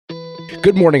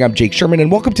Good morning, I'm Jake Sherman,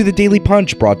 and welcome to the Daily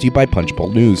Punch, brought to you by Punchbowl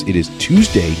News. It is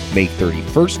Tuesday, May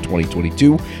 31st,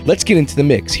 2022. Let's get into the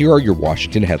mix. Here are your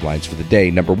Washington headlines for the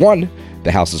day. Number 1,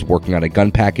 the House is working on a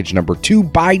gun package. Number 2,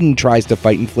 Biden tries to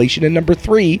fight inflation. And number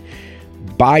 3,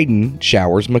 Biden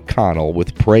showers McConnell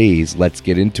with praise. Let's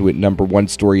get into it. Number 1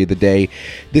 story of the day.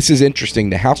 This is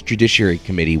interesting. The House Judiciary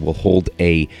Committee will hold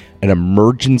an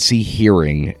emergency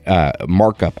hearing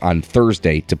markup on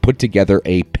Thursday to put together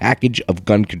a package of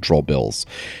gun control bills.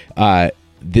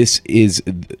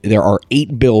 There are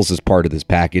 8 bills as part of this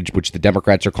package, which the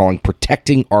Democrats are calling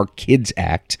Protecting Our Kids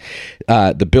Act.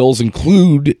 The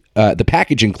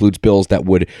package includes bills that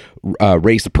would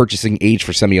raise the purchasing age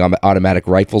for semi-automatic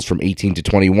rifles from 18 to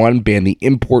 21, ban the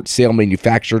import, sale,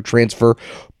 manufacture, transfer,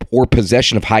 or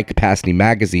possession of high-capacity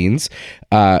magazines.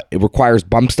 It requires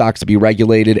bump stocks to be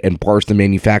regulated and bars the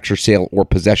manufacture, sale, or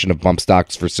possession of bump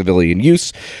stocks for civilian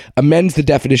use, amends the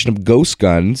definition of ghost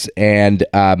guns, and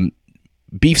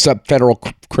beefs up federal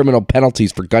criminal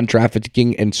penalties for gun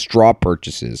trafficking and straw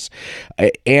purchases,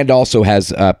 and also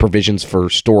has provisions for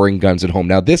storing guns at home.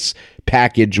 Now, this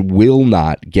package will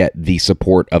not get the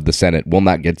support of the Senate, will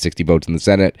not get 60 votes in the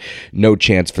Senate. No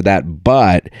chance for that,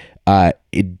 but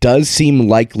it does seem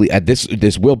likely this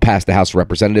will pass the House of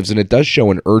Representatives, and it does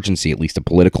show an urgency, at least a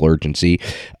political urgency,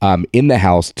 in the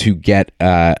House to get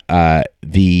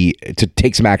to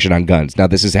take some action on guns. Now,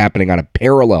 this is happening on a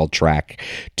parallel track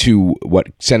to what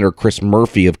Senator Chris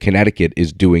Murphy of Connecticut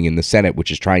is doing in the Senate, which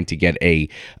is trying to get a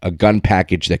gun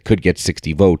package that could get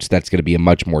 60 votes. That's going to be a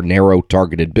much more narrow,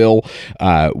 targeted bill,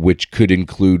 which could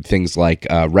include things like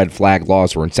red flag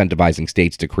laws or incentivizing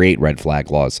states to create red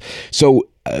flag laws. So,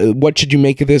 what should you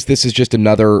make of this? This is just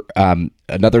another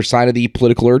sign of the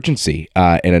political urgency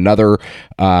and another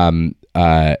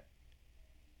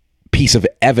piece of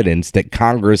evidence that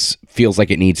Congress feels like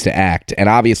it needs to act. And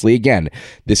obviously, again,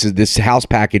 this House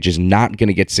package is not going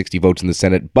to get 60 votes in the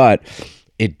Senate, but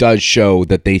it does show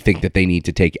that they think that they need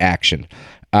to take action.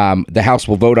 The House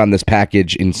will vote on this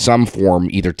package in some form,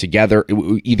 either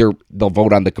they'll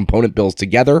vote on the component bills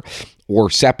together or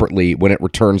separately when it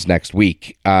returns next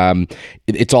week.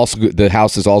 It's also the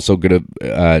House is also going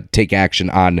to take action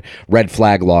on red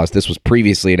flag laws. This was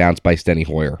previously announced by Steny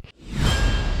Hoyer.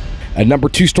 Number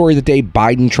 2 story of the day,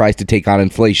 Biden tries to take on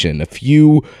inflation. A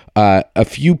few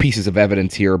pieces of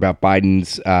evidence here about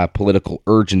Biden's political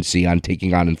urgency on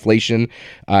taking on inflation.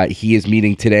 He is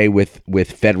meeting today with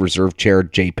Fed Reserve Chair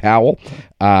Jay Powell.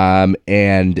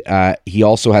 And he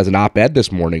also has an op-ed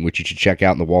this morning, which you should check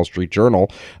out in the Wall Street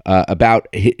Journal, about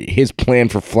his plan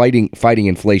for fighting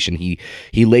inflation.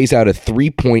 He lays out a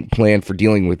 3-point plan for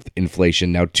dealing with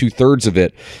inflation. Now, 2/3 of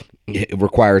it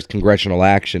requires congressional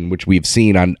action, which we've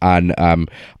seen on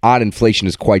inflation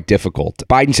is quite difficult.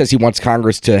 Biden says he wants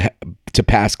Congress to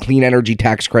pass clean energy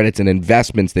tax credits and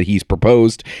investments that he's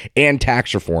proposed, and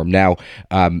tax reform. Now,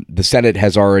 the Senate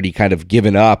has already kind of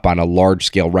given up on a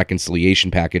large-scale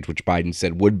reconciliation package, which Biden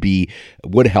said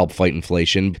would help fight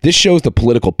inflation. This shows the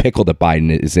political pickle that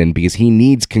Biden is in, because he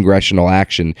needs congressional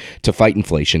action to fight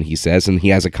inflation, he says, and he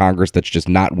has a Congress that's just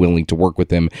not willing to work with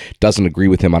him, doesn't agree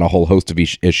with him on a whole host of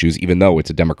issues, even though it's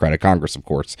a Democratic Congress, of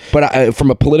course. But from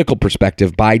a political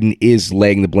perspective, Biden is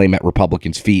laying the blame at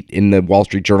Republicans' feet. In the Wall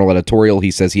Street Journal editorial,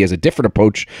 he says he has a different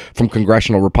approach from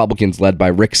congressional Republicans led by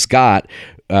Rick Scott,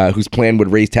 whose plan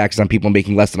would raise taxes on people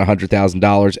making less than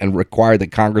 $100,000 and require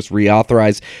that Congress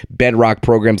reauthorize bedrock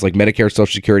programs like Medicare, Social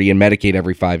Security, and Medicaid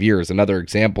every 5 years. Another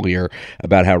example here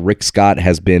about how Rick Scott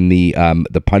has been the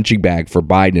punching bag for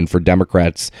Biden and for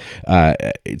Democrats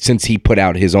since he put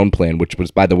out his own plan, which was,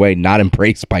 by the way, not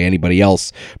embraced by anybody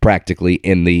else practically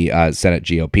in the Senate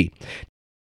GOP.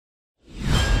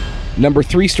 Number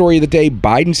 3 story of the day,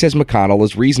 Biden says McConnell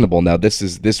is reasonable. Now,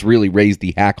 this really raised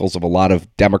the hackles of a lot of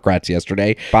Democrats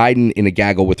yesterday. Biden, in a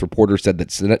gaggle with reporters, said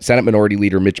that Senate Minority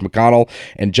Leader Mitch McConnell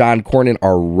and John Cornyn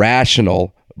are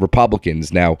rational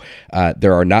Republicans. Now,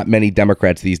 there are not many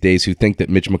Democrats these days who think that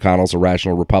Mitch McConnell's a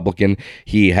rational Republican.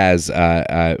 He has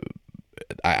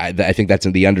I think that's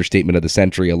in the understatement of the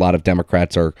century. A lot of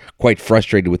Democrats are quite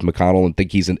frustrated with McConnell and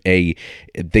think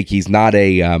he's not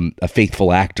a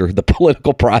faithful actor of the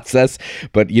political process.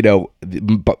 But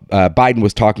Biden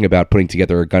was talking about putting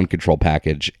together a gun control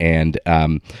package, and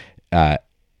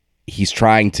he's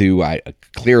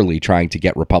clearly trying to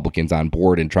get Republicans on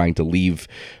board and trying to leave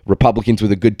Republicans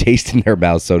with a good taste in their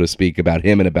mouth, so to speak, about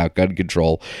him and about gun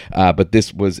control. But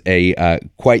this was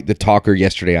quite the talker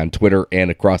yesterday on Twitter and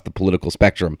across the political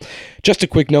spectrum. Just a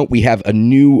quick note: we have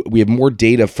more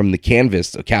data from the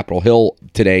canvass of Capitol Hill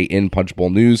today in Punchbowl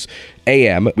News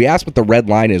AM. We asked what the red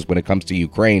line is when it comes to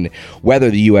Ukraine, whether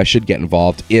the U.S. should get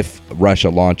involved if Russia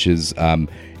launches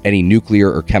any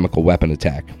nuclear or chemical weapon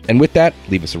attack. And with that,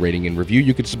 leave us a rating and review.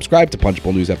 You can subscribe to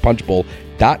Punchbowl News at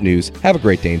punchbowl.news. Have a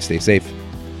great day and stay safe.